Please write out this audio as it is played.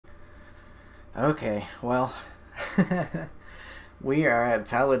Okay, well, we are at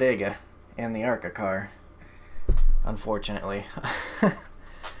Talladega in the ARCA car, unfortunately.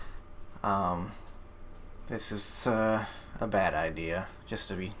 um, this is a bad idea, just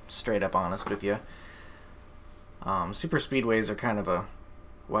to be straight up honest with you. Super speedways are kind of a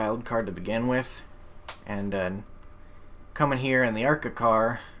wild card to begin with, and coming here in the ARCA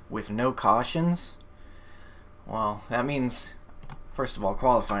car with no cautions, well, that means, first of all,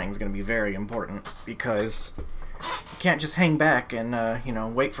 qualifying is going to be very important, because you can't just hang back and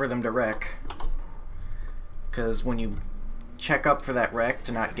wait for them to wreck, because when you check up for that wreck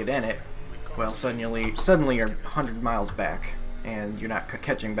to not get in it, well, suddenly you're 100 miles back and you're not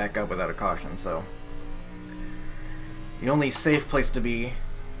catching back up without a caution. So the only safe place to be,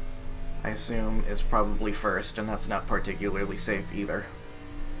 I assume, is probably first, and that's not particularly safe either.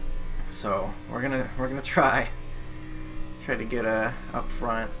 So we're gonna try to get up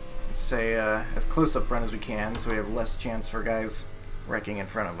front, say as close up front as we can, so we have less chance for guys wrecking in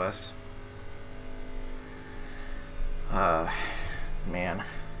front of us. Man,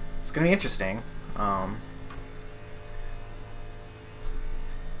 it's gonna be interesting.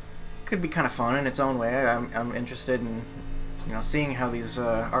 Could be kind of fun in its own way. I'm interested in seeing how these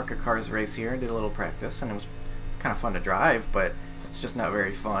ARCA cars race here. I did a little practice, and it was kind of fun to drive, but it's just not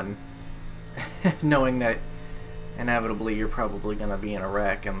very fun knowing that inevitably you're probably gonna be in a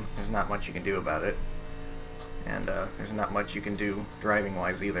wreck and there's not much you can do about it. And there's not much you can do driving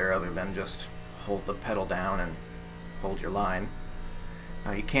wise either, other than just hold the pedal down and hold your line.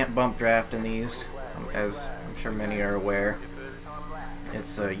 You can't bump draft in these, as I'm sure many are aware.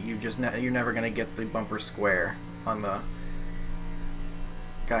 It's you're never gonna get the bumper square on the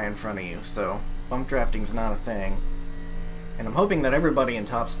guy in front of you, so bump drafting's not a thing. And I'm hoping that everybody in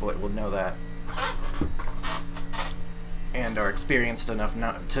Top Split will know that, and are experienced enough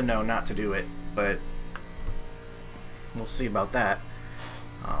not to know not to do it, but we'll see about that.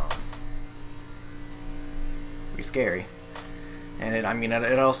 Pretty scary. And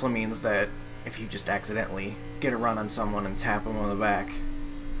it also means that if you just accidentally get a run on someone and tap them on the back,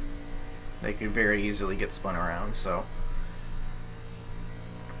 they could very easily get spun around. So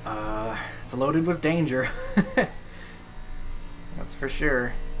it's loaded with danger. That's for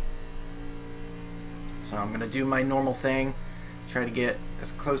sure. So I'm gonna do my normal thing, try to get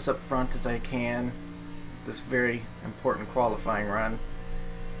as close up front as I can this very important qualifying run,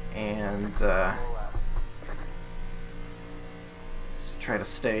 and just try to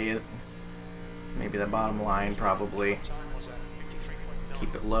stay at maybe the bottom line, probably.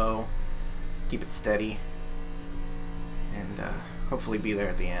 Keep it low, keep it steady, and hopefully be there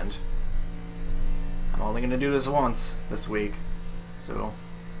at the end. I'm only gonna do this once this week, so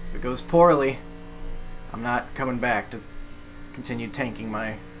if it goes poorly, I'm not coming back to continue tanking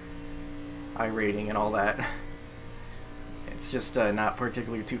my iRating and all that. It's just not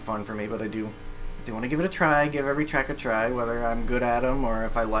particularly too fun for me, but I do want to give it a try, give every track a try, whether I'm good at them or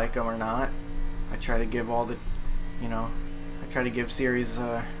if I like them or not. I try to give all the, I try to give series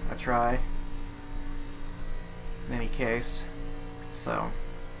a try in any case. So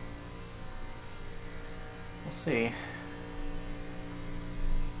we'll see.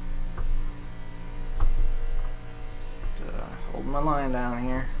 Holding my line down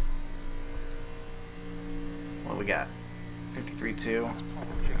here. What do we got? 53.2.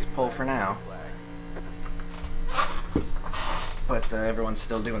 Let's pull for now. But everyone's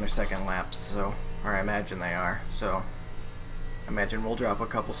still doing their second laps, so, or I imagine they are. So I imagine we'll drop a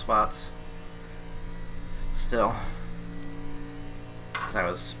couple spots still, because I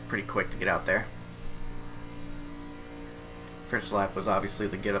was pretty quick to get out there. First lap was obviously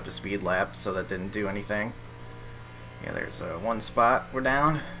the get up to speed lap, so that didn't do anything. Yeah, there's one spot we're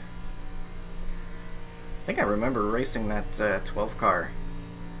down. I think I remember racing that 12 car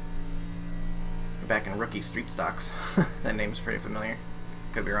back in rookie street stocks. That name's pretty familiar.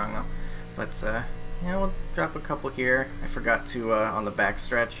 Could be wrong though. But yeah, we'll drop a couple here. I forgot to on the back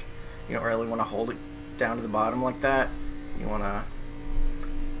stretch. You don't really want to hold it down to the bottom like that. You want to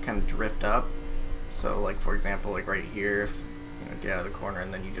kind of drift up. So, like for example, like right here, if get out of the corner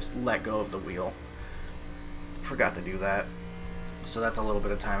and then you just let go of the wheel. Forgot to do that, so that's a little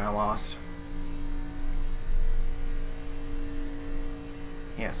bit of time I lost.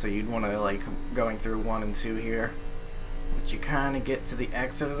 Yeah, so you'd want to, like, going through 1 and 2 here, but you kind of get to the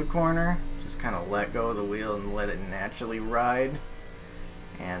exit of the corner, just kind of let go of the wheel and let it naturally ride.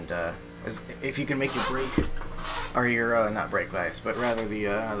 And if you can make your brake, or your not brake bias, but rather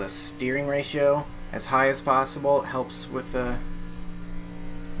the steering ratio as high as possible, it helps with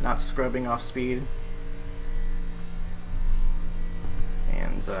not scrubbing off speed.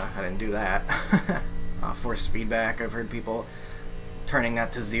 And means I didn't do that. Force feedback, I've heard people turning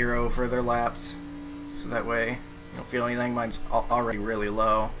that to 0 for their laps, so that way you don't feel anything. Mine's already really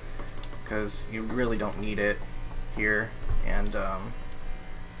low, because you really don't need it here, and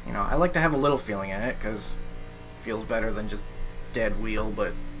you know, I like to have a little feeling in it, because it feels better than just dead wheel,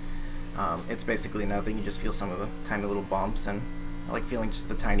 but it's basically nothing. You just feel some of the tiny little bumps, and I like feeling just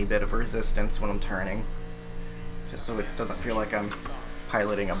the tiny bit of resistance when I'm turning, just so it doesn't feel like I'm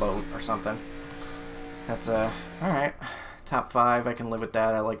piloting a boat or something. That's alright. Top 5, I can live with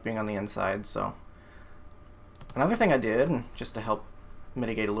that. I like being on the inside. So another thing I did, just to help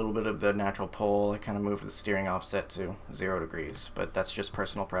mitigate a little bit of the natural pull, I kind of moved the steering offset to 0 degrees, but that's just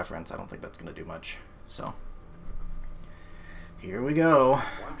personal preference. I don't think that's going to do much. So here we go.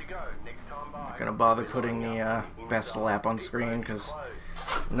 Not going to bother putting the best lap on screen, because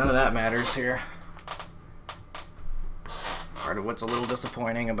none of that matters here. Part of what's a little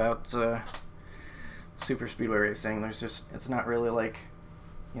disappointing about super speedway racing, it's not really like,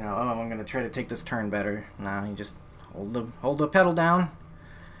 you know, oh, I'm gonna try to take this turn better. No, you just hold the pedal down,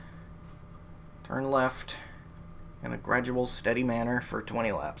 turn left in a gradual, steady manner for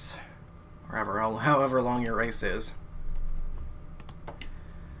 20 laps, or however long your race is.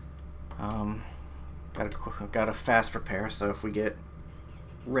 Got a fast repair, so if we get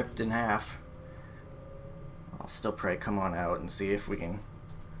ripped in half, I'll still probably come on out and see if we can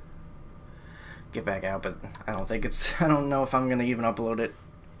get back out, but I don't know if I'm gonna even upload it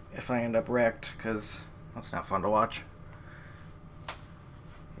if I end up wrecked, because that's not fun to watch.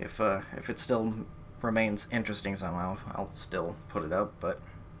 If it still remains interesting somehow, I'll still put it up, but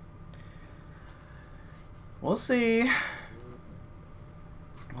we'll see.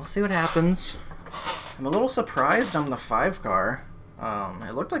 We'll see what happens. I'm a little surprised on the 5 car.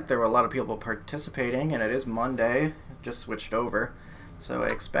 It looked like there were a lot of people participating, and it is Monday. It just switched over, so I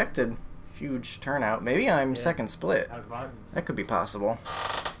expected huge turnout. Maybe I'm second split. That could be possible.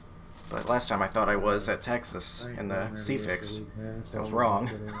 But last time I thought I was at Texas in the C-Fix. I was wrong.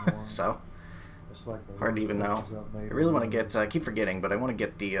 So hard to even know. I really want to get. I keep forgetting, but I want to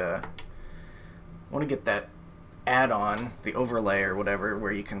get the. That add-on, the overlay or whatever,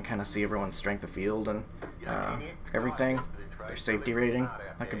 where you can kind of see everyone's strength of field and everything. Their safety rating.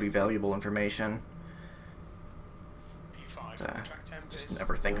 That could be valuable information. Just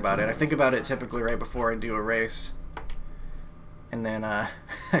never think about it. I think about it typically right before I do a race, and then I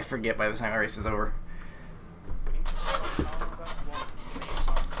forget by the time the race is over.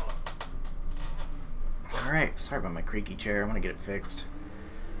 Alright, sorry about my creaky chair. I'm gonna get it fixed.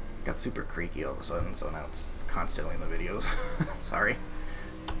 Got super creaky all of a sudden, so now it's constantly in the videos. Sorry.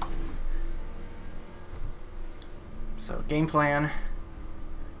 So, game plan.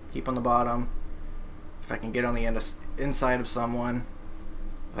 Keep on the bottom. If I can get on the inside of someone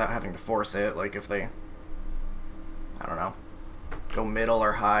without having to force it, like if they, I don't know, go middle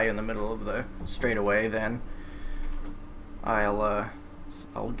or high in the middle of the straightaway, then I'll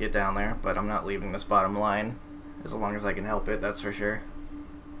get down there, but I'm not leaving this bottom line as long as I can help it, that's for sure.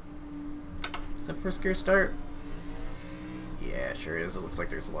 Is that first gear start? Yeah, it sure is. It looks like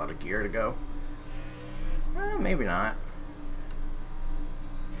there's a lot of gear to go. Maybe not.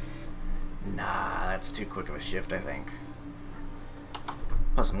 Nah, that's too quick of a shift, I think.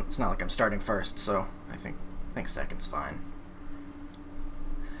 Plus, it's not like I'm starting first, so I think second's fine.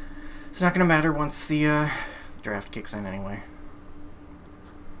 It's not gonna matter once the draft kicks in anyway.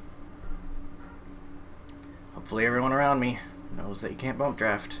 Hopefully everyone around me knows that you can't bump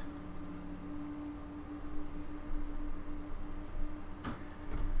draft.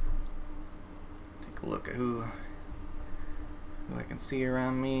 Take a look at who I can see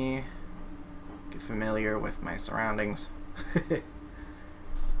around me. Get familiar with my surroundings.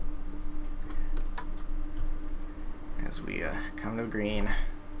 As we come to the green.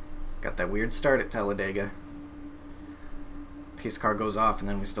 Got that weird start at Talladega. Pace car goes off, and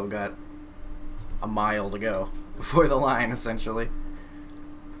then we still got a mile to go before the line, essentially.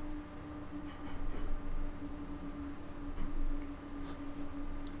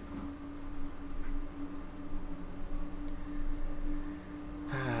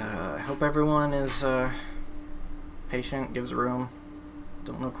 I hope everyone is patient, gives room.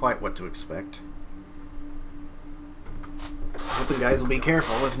 Don't know quite what to expect. I hope you guys will be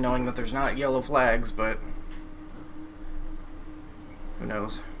careful with knowing that there's not yellow flags, but who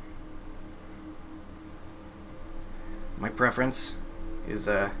knows. My preference is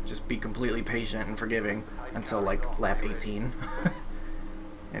just be completely patient and forgiving until like lap 18.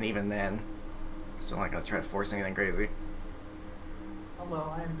 And even then, still not gonna try to force anything crazy.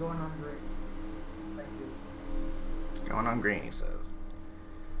 Hello, I am going on green. Thank you. Going on green, he says.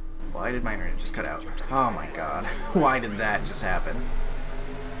 Why did my internet just cut out? Oh my god. Why did that just happen?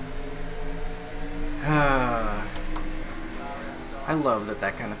 I love that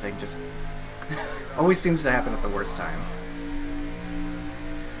that kind of thing just always seems to happen at the worst time.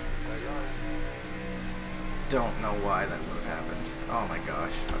 Don't know why that would have happened. Oh my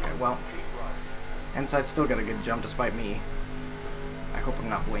gosh. Okay, well, Inside still got a good jump despite me. I hope I'm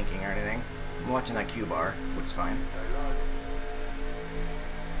not blinking or anything. I'm watching that Q bar. Looks fine.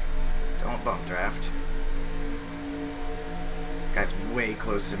 Don't bump draft. Guy's way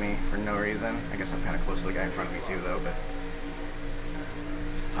close to me for no reason. I guess I'm kind of close to the guy in front of me too, though, but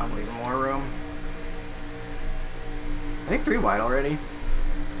I'm leaving more room. Are they 3 wide already?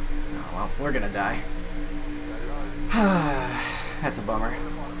 Oh, well, we're gonna die. That's a bummer.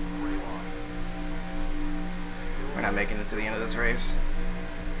 We're not making it to the end of this race.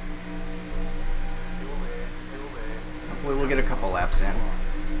 Hopefully we'll get a couple laps in.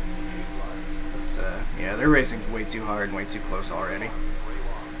 But, yeah, their racing's way too hard and way too close already.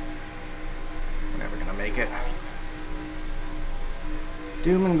 We're never gonna make it.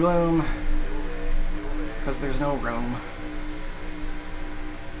 Doom and gloom. Because there's no room.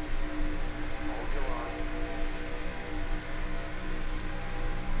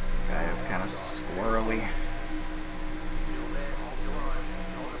 This guy is kind of squirrely.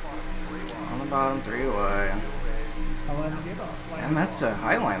 On the bottom, 3 wide. And that's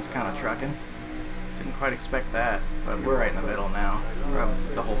Highline's kind of trucking. Didn't quite expect that, but we're right in the middle now. We're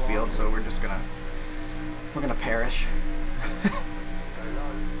of the whole field, so we're just gonna perish.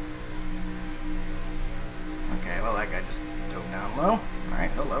 Okay, well that guy just dove down low.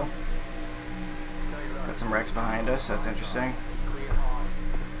 Alright, hello. Got some wrecks behind us, that's interesting.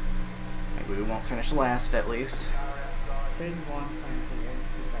 Maybe we won't finish last at least.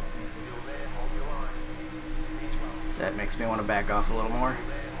 That makes me want to back off a little more.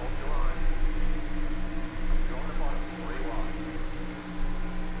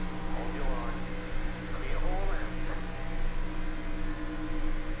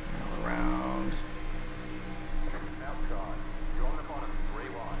 Around.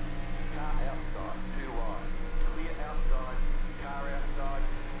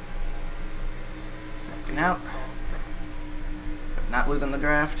 Backing out. But not losing the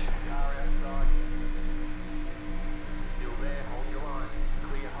draft.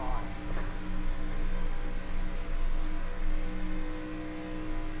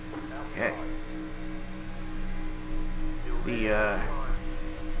 Okay.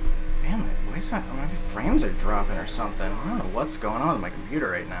 Man, why is my frames are dropping or something? I don't know what's going on with my computer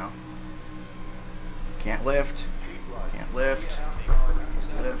right now. Can't lift. Can't lift.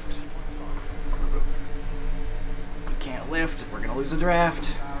 Can't lift. We can't lift. We're gonna lose the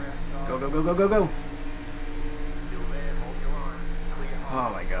draft. Go, go, go, go, go, go. Oh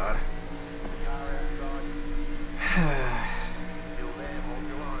my god.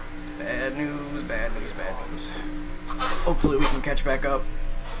 Bad news, bad news, bad news. Hopefully we can catch back up.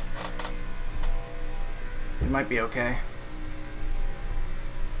 We might be okay.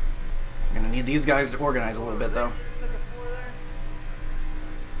 I'm gonna need these guys to organize a little bit though.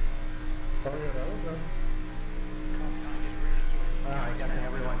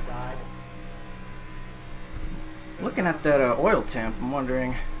 Looking at that oil temp, I'm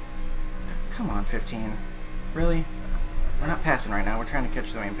wondering, come on 15, really? We're not passing right now, we're trying to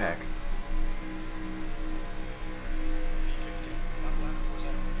catch the main pack.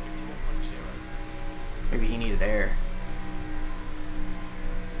 Maybe he needed air.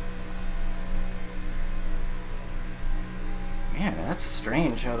 Man, that's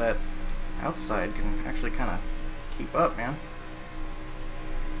strange how that outside can actually kind of keep up, man.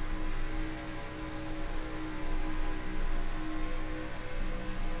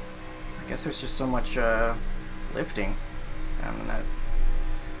 I guess there's just so much lifting down in that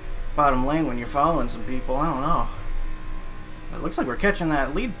bottom lane when you're following some people. I don't know. It looks like we're catching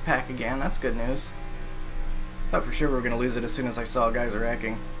that lead pack again. That's good news. Thought for sure we were going to lose it as soon as I saw guys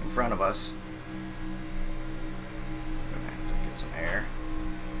wrecking in front of us. Gonna have to get some air.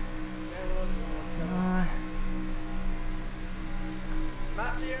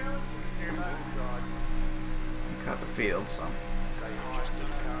 We caught the field, so.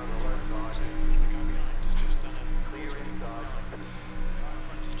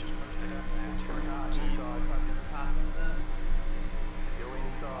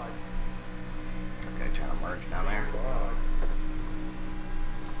 Trying to merge down there.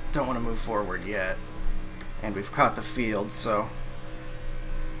 Don't want to move forward yet. And we've caught the field, so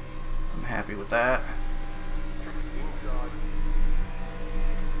I'm happy with that.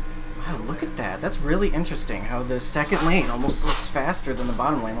 Oh, look at that. That's really interesting how the second lane almost looks faster than the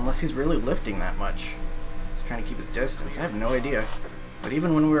bottom lane unless he's really lifting that much. He's trying to keep his distance. I have no idea. But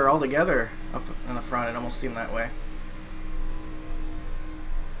even when we were all together up in the front, it almost seemed that way.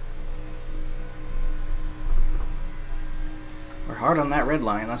 We're hard on that red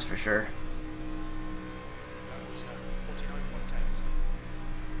line, that's for sure.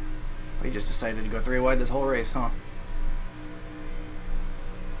 But he just decided to go 3 wide this whole race, huh?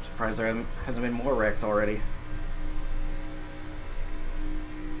 Surprised there hasn't been more wrecks already.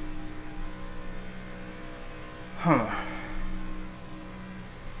 Huh.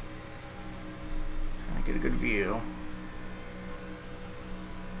 Trying to get a good view.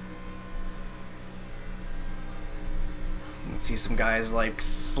 See some guys like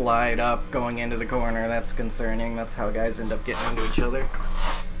slide up going into the corner. That's concerning. That's how guys end up getting into each other.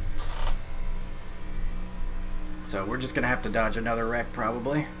 So we're just gonna have to dodge another wreck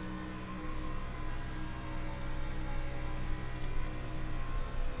probably.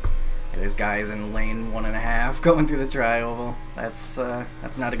 There's guys in lane 1.5 going through the tri-oval. That's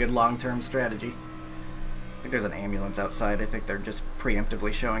not a good long-term strategy. I think there's an ambulance outside. I think they're just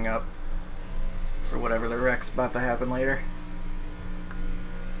preemptively showing up for whatever the wreck's about to happen later.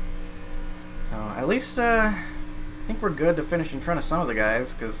 So at least I think we're good to finish in front of some of the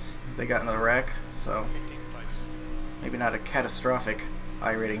guys because they got into the wreck. So maybe not a catastrophic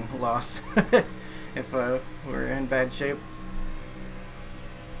iRating loss if we're in bad shape.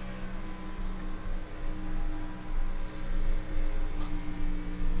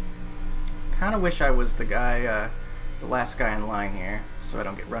 Kind of wish I was the guy, the last guy in line here, so I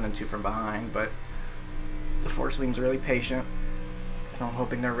don't get run into from behind. But the force seems really patient. I'm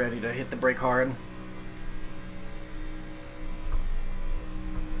hoping they're ready to hit the brake hard.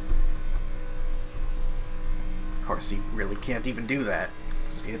 Of course, you really can't even do that.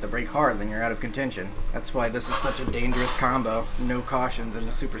 If you hit the brake hard, then you're out of contention. That's why this is such a dangerous combo. No cautions in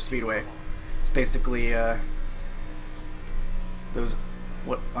the super speedway. It's basically those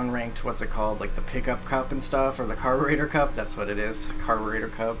unranked, what's it called? Like the pickup cup and stuff, or the carburetor cup. That's what it is. Carburetor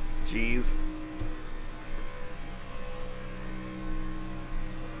cup. Jeez.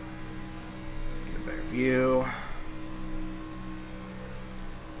 View.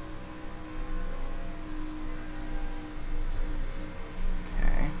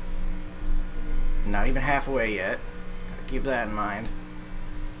 Okay. Not even halfway yet. Gotta keep that in mind.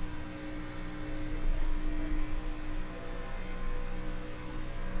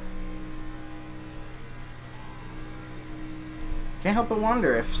 Can't help but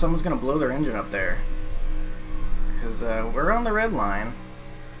wonder if someone's gonna blow their engine up there. Because we're on the red line.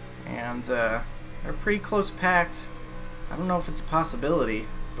 And they're pretty close packed. I don't know if it's a possibility,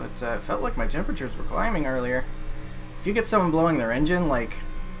 but it felt like my temperatures were climbing earlier. If you get someone blowing their engine, like,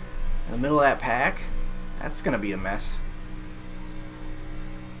 in the middle of that pack, that's gonna be a mess.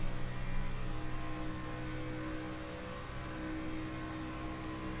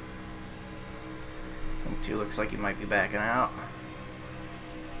 Link 2 looks like he might be backing out.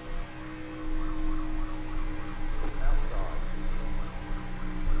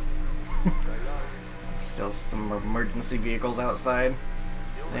 Still some emergency vehicles outside.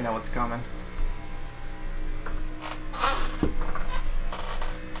 They know what's coming.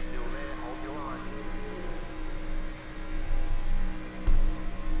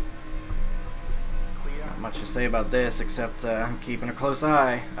 Not much to say about this except I'm keeping a close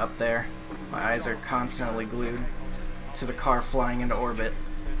eye up there. My eyes are constantly glued to the car flying into orbit.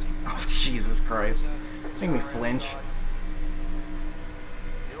 Oh, Jesus Christ. Make me flinch.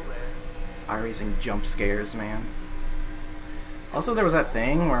 iRacing jump scares, man. Also, there was that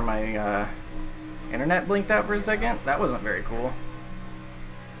thing where my internet blinked out for a second. That wasn't very cool.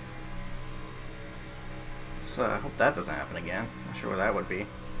 So I hope that doesn't happen again. Not sure where that would be.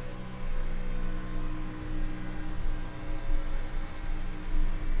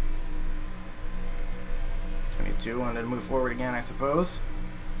 Wanted to move forward again, I suppose.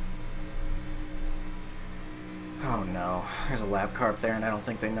 Oh no, there's a lap car up there and I don't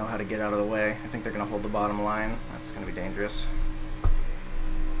think they know how to get out of the way. I think they're going to hold the bottom line. That's going to be dangerous.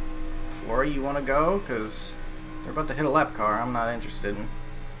 Flory, you want to go? Because they're about to hit a lap car. I'm not interested in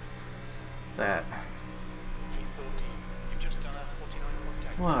that.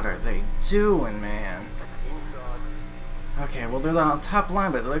 What are they doing, man? Okay, well they're on the top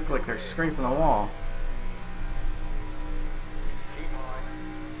line, but they look like they're scraping the wall.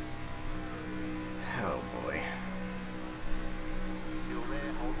 Oh boy.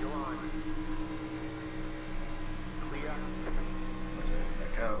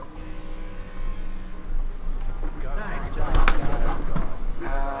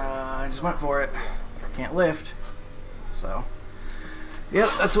 just went for it. Can't lift. So, yep,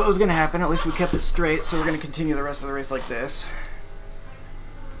 that's what was going to happen. At least we kept it straight, so we're going to continue the rest of the race like this.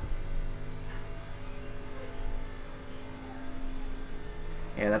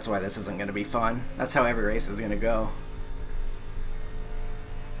 Yeah, that's why this isn't going to be fun. That's how every race is going to go.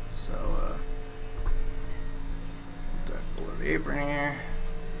 So, duck below the apron here.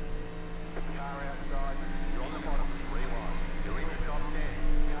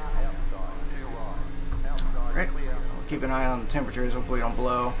 Alright, we'll keep an eye on the temperatures, hopefully we don't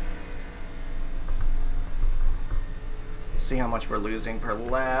blow. See how much we're losing per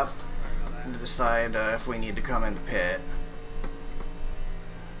lap, and decide if we need to come into pit.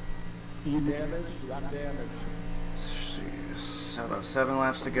 You damaged? I'm damaged. So about 7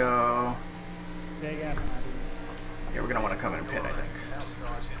 laps to go. Yeah, we're going to want to come in and pit, I think.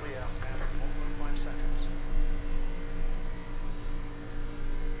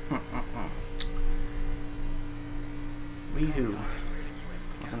 Weehoo.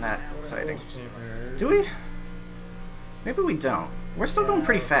 Wasn't that exciting? Do we? Maybe we don't. We're still going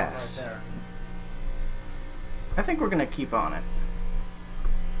pretty fast. I think we're going to keep on it.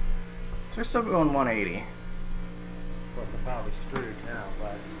 So we're still going 180. Well, we're probably screwed now,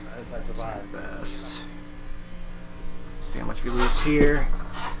 but I survived. Best. See how much we lose here.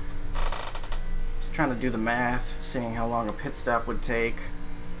 Just trying to do the math, seeing how long a pit stop would take,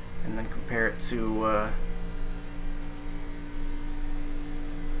 and then compare it to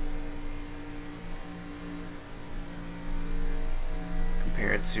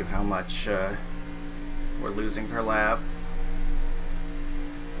how much we're losing per lap.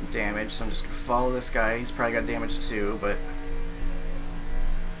 Damage, so I'm just gonna follow this guy. He's probably got damage too, but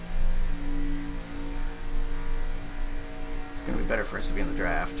it's gonna be better for us to be in the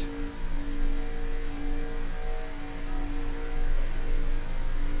draft.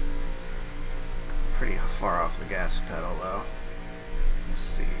 Pretty far off the gas pedal though. Let's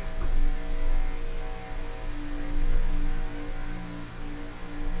see.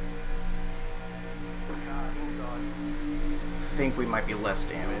 I think we might be less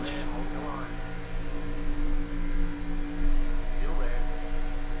damage. It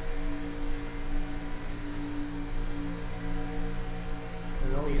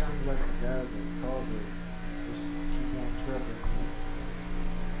always seems like the guys that cause it just keep on tripping.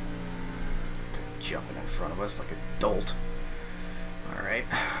 Jumping in front of us like a dolt. Alright.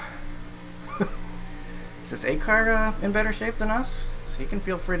 Is this ARCA in better shape than us? So he can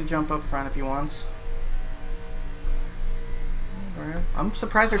feel free to jump up front if he wants. I'm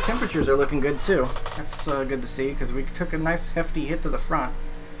surprised our temperatures are looking good too. That's good to see because we took a nice hefty hit to the front.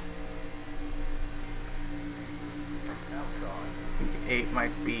 I think the 8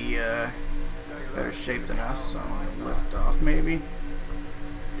 might be better shape than us, so I'm going to lift off maybe.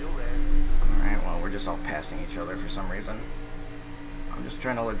 Alright, well we're just all passing each other for some reason. I'm just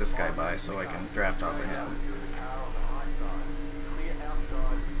trying to let this guy by so I can draft off of him.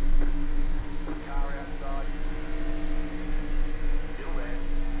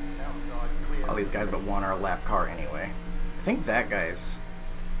 All these guys but one are a lap car anyway. I think that guy's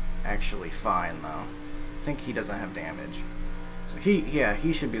actually fine though. I think he doesn't have damage. So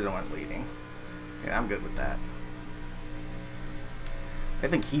he should be the one leading. Yeah, I'm good with that. I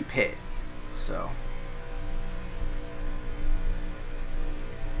think he pit, so.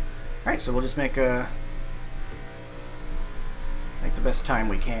 Alright, so we'll just make the best time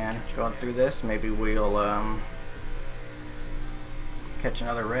we can going through this. Maybe we'll catch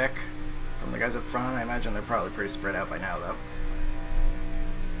another wreck from the guys up front. I imagine they're probably pretty spread out by now though.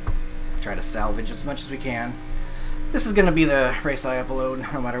 Try to salvage as much as we can. This is going to be the race I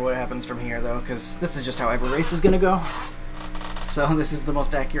upload no matter what happens from here though, because this is just how every race is going to go. So this is the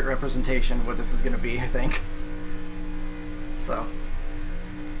most accurate representation of what this is going to be, I think. So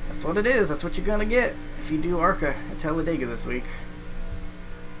that's what it is. That's what you're going to get if you do ARCA at Talladega this week.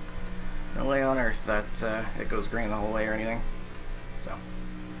 No way on earth that it goes green the whole way or anything. So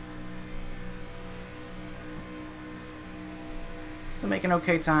still making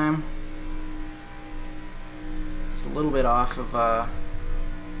okay time. It's a little bit off of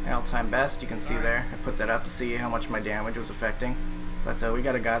all-time best. You can see there. I put that up to see how much my damage was affecting. But we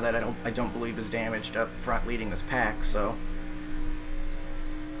got a guy that I don't believe is damaged up front leading this pack, so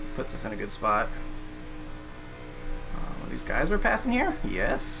puts us in a good spot. These guys we're passing here?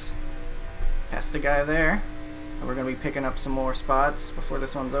 Yes. Passed a guy there. So we're going to be picking up some more spots before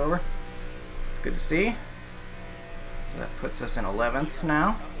this one's over. It's good to see. So that puts us in 11th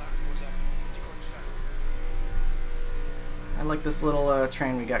now. I like this little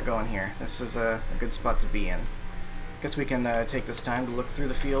train we got going here. This is a good spot to be in. guess we can take this time to look through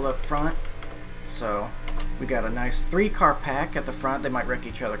the field up front. So we got a nice 3-car pack at the front. They might wreck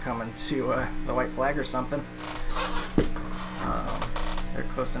each other coming to the white flag or something. They're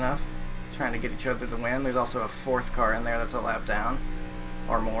close enough, trying to get each other to win. There's also a 4th car in there that's a lap down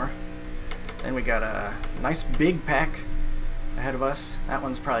or more. Then we got a nice big pack ahead of us. That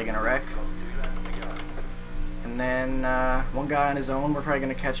one's probably gonna wreck. And then one guy on his own we're probably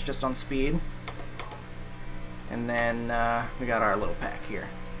gonna catch just on speed. And then we got our little pack here,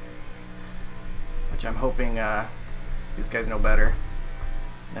 which I'm hoping these guys know better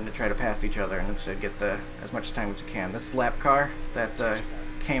than to try to pass each other and instead get as much time as you can. This lap car that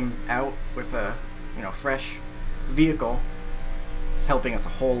came out with a fresh vehicle is helping us a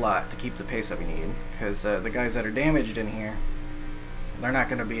whole lot to keep the pace that we need, because the guys that are damaged in here, they're not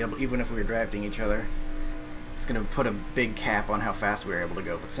going to be able, even if we were drafting each other, it's going to put a big cap on how fast we were able to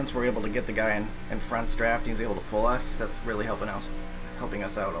go. But since we're able to get the guy in front's draft and he's able to pull us, that's really helping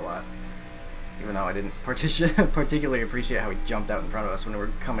us out a lot. Even though I didn't particularly appreciate how he jumped out in front of us when we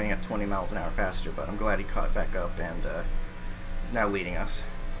were coming at 20 miles an hour faster, but I'm glad he caught back up and is now leading us.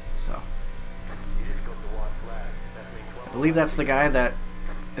 So I believe that's the guy that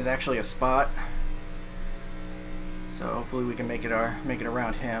is actually a spot. So hopefully we can make it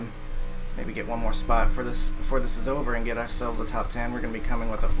around him. Maybe get one more spot for this before this is over and get ourselves a top 10. We're going to be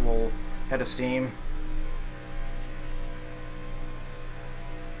coming with a full head of steam.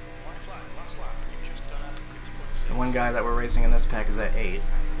 The one guy that we're racing in this pack is at 8.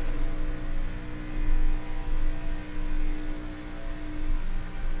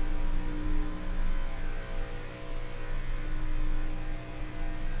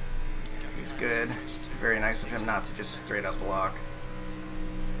 He's good. Very nice of him not to just straight up block.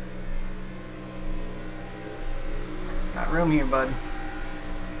 Not room here, bud.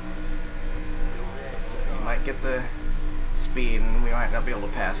 So you might get the speed and we might not be able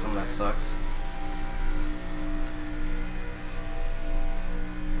to pass him. That sucks.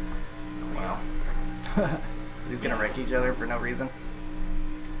 Well, he's gonna wreck each other for no reason.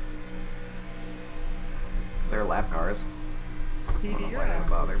 Because they're lap cars. I don't know why they would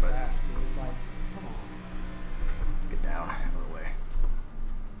bother, but let's get down out of the way.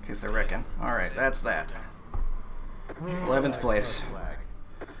 In case they're wrecking. Alright, that's that. 11th place.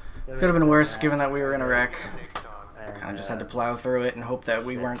 Could have been worse given that we were in a wreck. Kind of just had to plow through it and hope that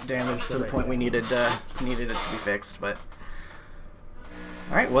we weren't damaged to the point we needed it to be fixed. But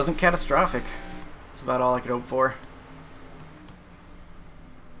alright, wasn't catastrophic. That's about all I could hope for.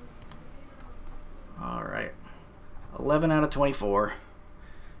 Alright. 11 out of 24.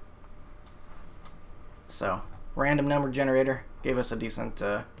 So, random number generator gave us a decent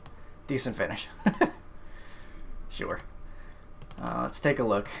finish. Sure. Let's take a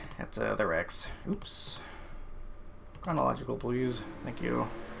look at the wrecks. Oops. Chronological, please. Thank you.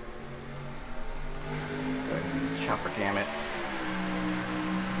 Let's go ahead and chopper cam it.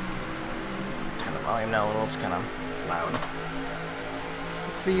 Turn the volume down a little. It's kind of loud.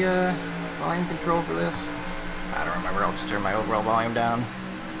 What's the volume control for this? I don't remember. I'll just turn my overall volume down.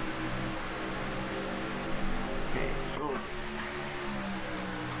 Okay.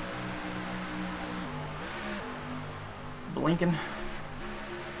 Blinking.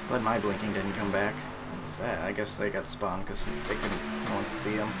 Glad my blinking didn't come back. What was that? I guess they got spawned because they couldn't. No one could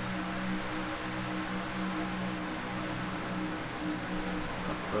see them.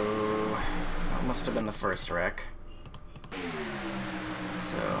 Uh-oh. That must have been the first wreck.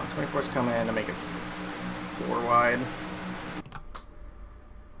 So 24's coming in to make it 4 wide.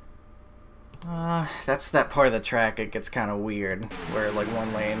 That's that part of the track. It gets kind of weird, where like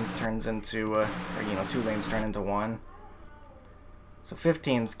one lane turns into, or 2 lanes turn into 1. So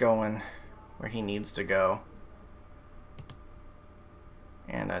 15's going where he needs to go.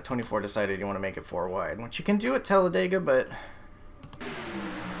 And 24 decided you want to make it 4 wide, which you can do at Talladega, but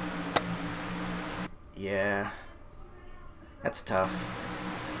yeah, that's tough.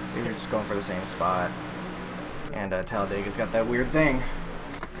 We were just going for the same spot. And Talladega's got that weird thing.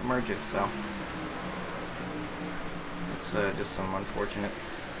 It merges, so it's just some unfortunate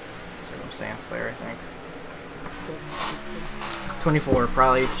circumstance there, I think. 24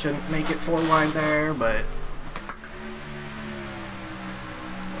 probably shouldn't make it 4 wide there, but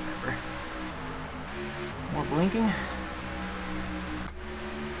whatever. More blinking.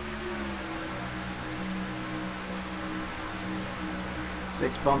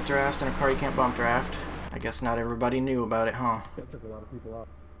 Six bump drafts in a car you can't bump draft. I guess not everybody knew about it, huh? That took a lot of people out.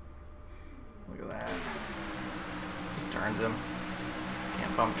 Look at that. Just turns him.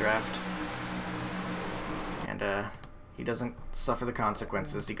 Can't bump draft. And he doesn't suffer the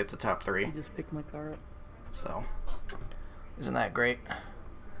consequences. He gets a top 3. You just picked my car up. So Isn't that great? Yeah,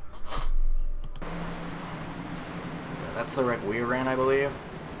 that's the wreck we were in, I believe.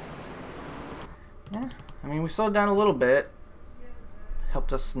 Yeah, I mean, we slowed down a little bit.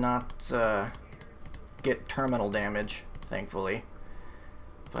 Helped us not get terminal damage, thankfully.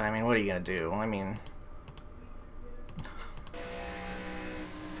 But, I mean, what are you going to do? I mean...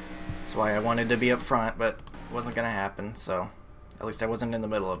 That's why I wanted to be up front, but it wasn't going to happen, so... At least I wasn't in the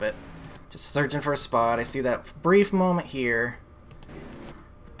middle of it. Just searching for a spot. I see that brief moment here.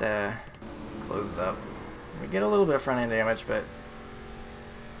 Closes up. We get a little bit of front end damage, but...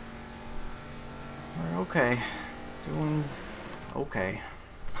 We're okay. Doing okay.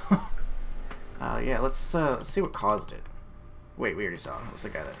 Yeah, let's see what caused it. Wait, we already saw him. It was the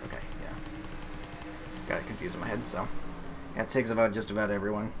guy that... Okay, yeah. Got it confused in my head, so... Yeah, it takes about just about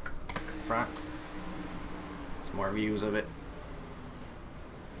everyone. Front. There's more views of it.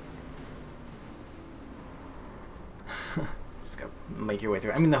 Just gotta make your way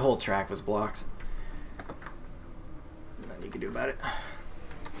through. I mean, the whole track was blocked. Nothing you can do about it.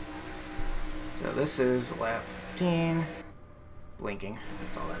 So this is lap 15. Blinking.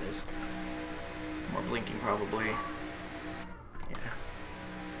 That's all that is. More blinking, probably. Yeah.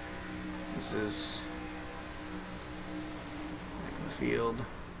 This is back in the field.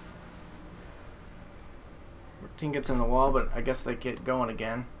 14 gets in the wall, but I guess they get going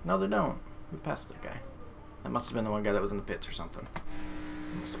again. No, they don't. We passed that guy. That must have been the one guy that was in the pits or something.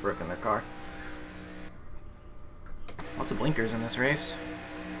 Must have broken their car. Lots of blinkers in this race.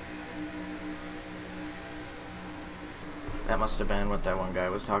 That must have been what that one guy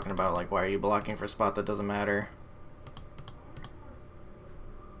was talking about, like, why are you blocking for a spot that doesn't matter?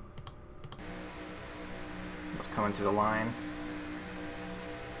 Was coming to the line.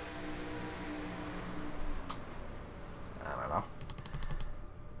 I don't know.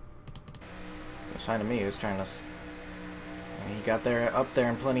 It's fine to me. He was trying to... I mean, he got there, up there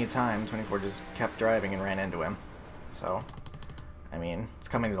in plenty of time. 24 just kept driving and ran into him. So, I mean, it's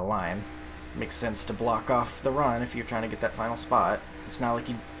coming to the line. Makes sense to block off the run if you're trying to get that final spot. It's not like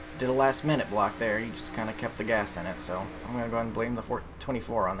you did a last-minute block there. You just kind of kept the gas in it. So, I'm going to go ahead and blame the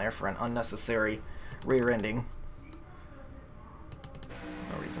 24 on there for an unnecessary rear-ending.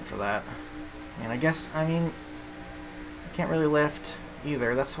 No reason for that. And I guess, I mean, I can't really lift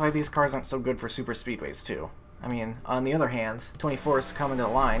either. That's why these cars aren't so good for super speedways too. I mean, on the other hand, 24 is coming to the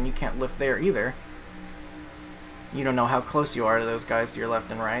line. You can't lift there either. You don't know how close you are to those guys to your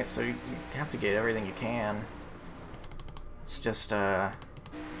left and right, so you have to get everything you can. It's just,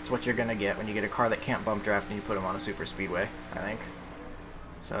 it's what you're gonna get when you get a car that can't bump draft and you put them on a super speedway, I think.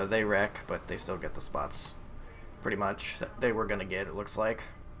 So they wreck, but they still get the spots, pretty much, that they were gonna get, it looks like.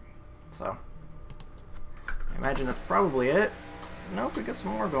 So, I imagine that's probably it. Nope, we got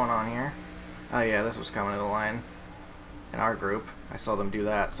some more going on here. Oh yeah, this was coming to the line in our group. I saw them do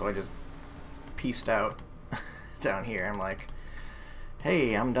that, so I just pieced out down here. I'm like,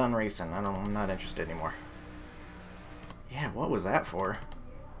 hey, I'm done racing. I'm not interested anymore. Yeah, what was that for?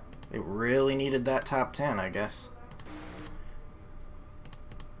 They really needed that top 10, I guess.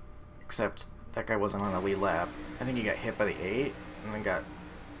 Except that guy wasn't on the lead lap. I think he got hit by the 8 and then got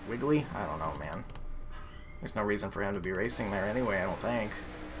wiggly. I don't know, man. There's no reason for him to be racing there anyway, I don't think.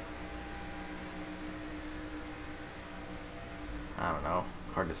 I don't know.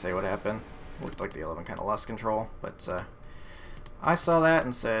 Hard to say what happened. Looked like the 11 kind of lost control, but I saw that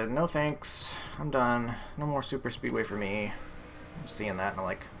and said, no thanks, I'm done. No more super speedway for me. I'm seeing that and I'm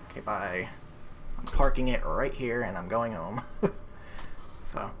like, okay, bye. I'm parking it right here and I'm going home.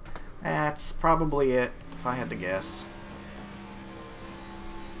 So, that's probably it, if I had to guess.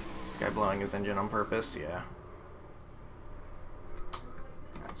 This guy blowing his engine on purpose, yeah.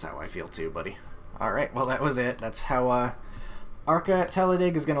 That's how I feel too, buddy. Alright, well that was it. That's how ARCA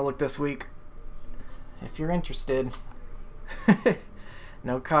Talladega is going to look this week. If you're interested.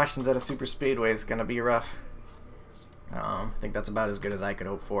 No cautions at a super speedway is going to be rough. I think that's about as good as I could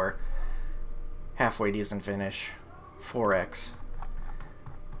hope for. Halfway decent finish. 4x.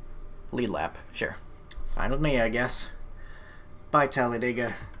 Lead lap. Sure. Fine with me, I guess. Bye,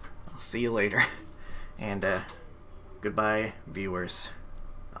 Talladega. I'll see you later. And goodbye, viewers.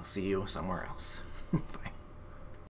 I'll see you somewhere else. Bye.